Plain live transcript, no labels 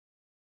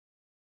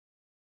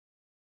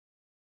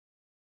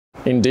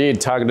Indeed,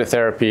 targeted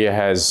therapy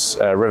has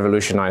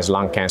revolutionized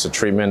lung cancer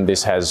treatment.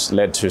 This has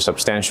led to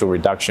substantial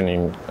reduction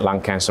in lung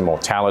cancer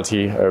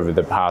mortality over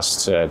the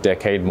past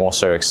decade, more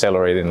so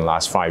accelerated in the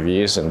last 5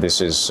 years. And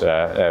this is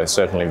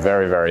certainly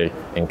very, very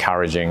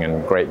encouraging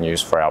and great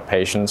news for our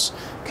patients.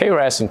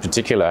 KRAS in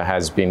particular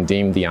has been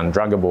deemed the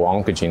undruggable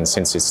oncogene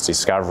since its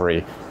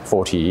discovery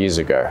 40 years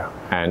ago.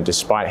 And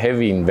despite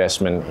heavy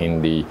investment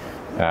in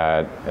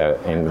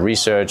in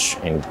research,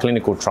 in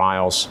clinical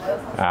trials,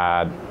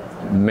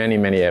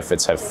 many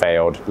efforts have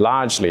failed,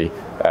 largely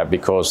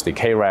because the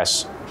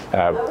KRAS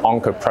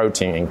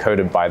oncoprotein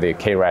encoded by the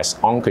KRAS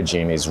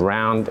oncogene is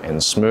round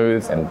and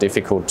smooth and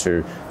difficult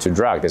to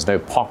drug. There's no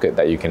pocket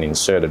that you can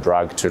insert a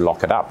drug to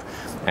lock it up.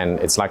 And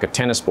it's like a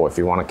tennis ball. If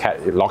you want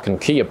a lock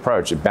and key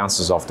approach, it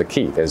bounces off the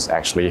key. There's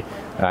actually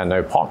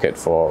no pocket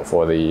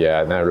for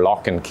the no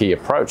lock and key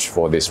approach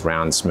for this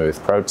round, smooth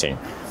protein.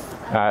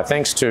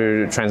 Thanks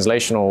to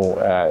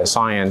translational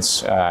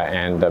science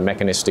and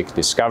mechanistic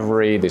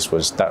discovery, this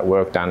was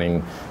work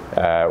done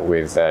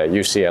with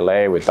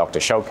UCLA with Dr.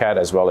 Showkat,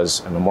 as well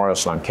as Memorial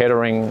Sloan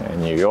Kettering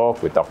in New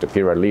York with Dr.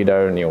 Pira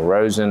Lido, Neil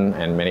Rosen,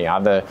 and many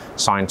other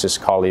scientist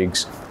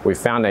colleagues. We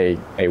found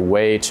a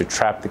way to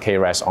trap the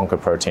KRAS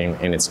oncoprotein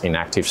in its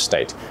inactive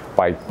state.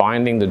 By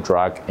binding the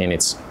drug in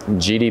its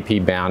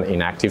GDP-bound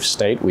inactive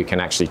state, we can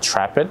actually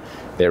trap it.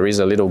 There is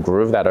a little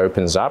groove that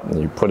opens up, and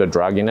you put a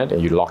drug in it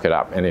and you lock it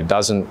up, and it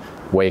doesn't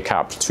wake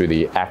up to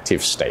the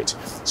active state.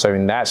 So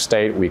in that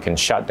state, we can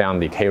shut down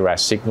the KRAS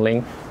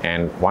signaling,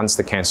 and once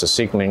the cancer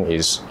signaling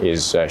is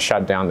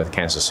shut down, the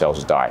cancer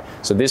cells die.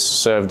 So this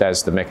served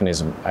as the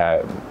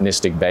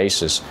mechanistic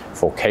basis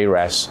for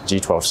KRAS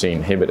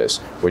G12C inhibitors,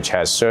 which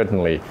has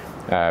certainly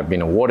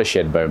been a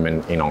watershed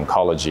moment in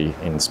oncology,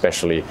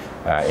 especially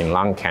in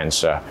lung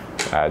cancer,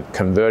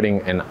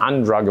 converting an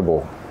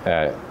undruggable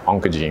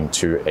oncogene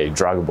to a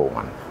druggable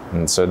one.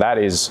 And so that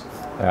is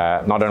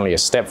not only a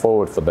step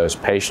forward for those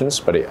patients,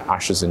 but it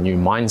ushers a new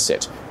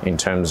mindset in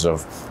terms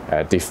of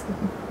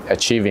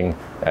achieving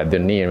the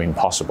near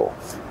impossible.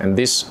 And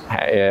this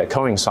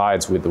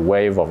coincides with the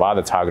wave of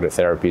other targeted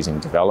therapies in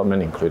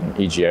development, including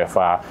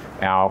EGFR,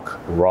 ALK,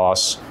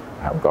 ROS,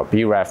 we've got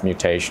BRAF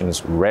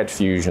mutations, RET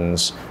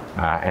fusions,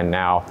 and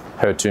now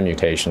HER2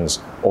 mutations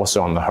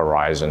also on the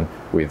horizon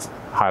with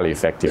highly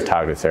effective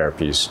targeted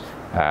therapies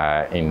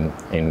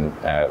in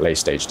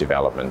late-stage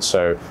development.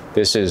 So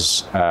this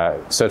is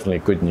certainly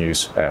good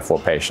news for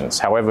patients.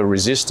 However,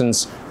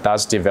 resistance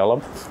does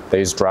develop.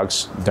 These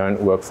drugs don't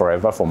work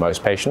forever for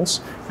most patients,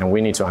 and we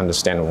need to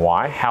understand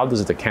why. How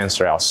does the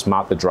cancer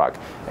outsmart the drug?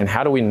 And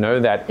how do we know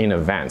that in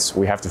advance?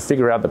 We have to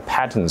figure out the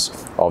patterns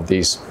of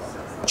these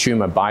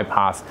tumor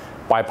bypass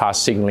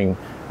signaling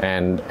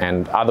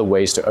and other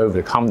ways to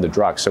overcome the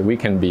drug, so we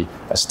can be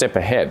a step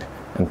ahead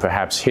and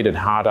perhaps hit it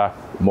harder,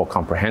 more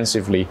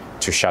comprehensively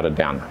to shut it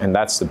down. And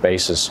that's the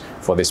basis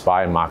for this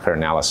biomarker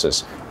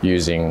analysis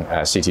using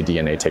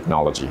ctDNA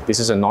technology. This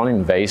is a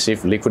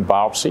non-invasive liquid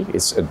biopsy.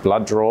 It's a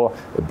blood draw,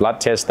 a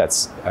blood test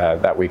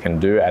that we can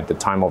do at the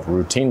time of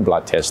routine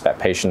blood tests that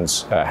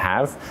patients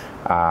have.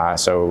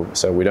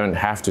 So we don't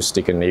have to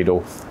stick a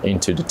needle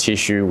into the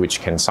tissue,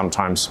 which can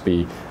sometimes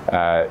be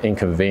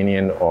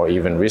inconvenient or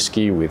even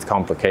risky with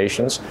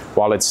complications.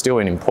 While it's still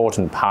an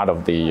important part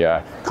of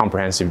the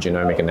comprehensive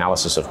genomic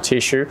analysis of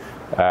tissue,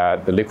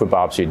 the liquid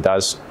biopsy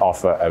does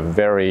offer a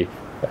very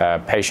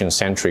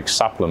patient-centric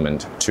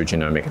supplement to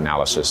genomic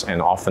analysis,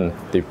 and often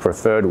the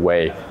preferred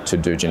way to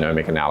do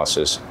genomic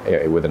analysis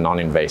with a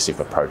non-invasive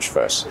approach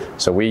first.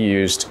 So we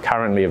used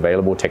currently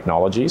available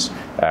technologies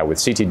with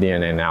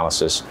ctDNA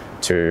analysis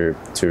to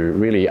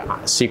really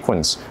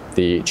sequence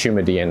the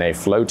tumor DNA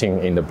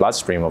floating in the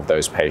bloodstream of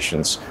those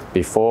patients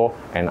before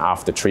and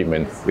after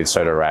treatment with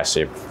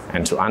sotorasib,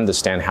 and to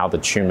understand how the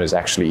tumors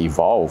actually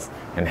evolve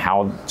and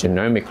how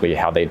genomically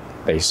how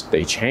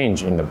they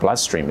change in the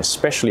bloodstream,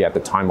 especially at the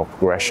time of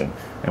progression.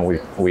 And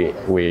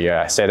we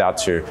set out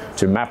to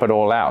map it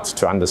all out,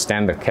 to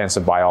understand the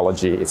cancer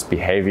biology, its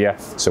behavior,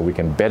 so we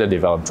can better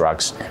develop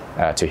drugs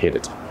to hit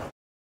it.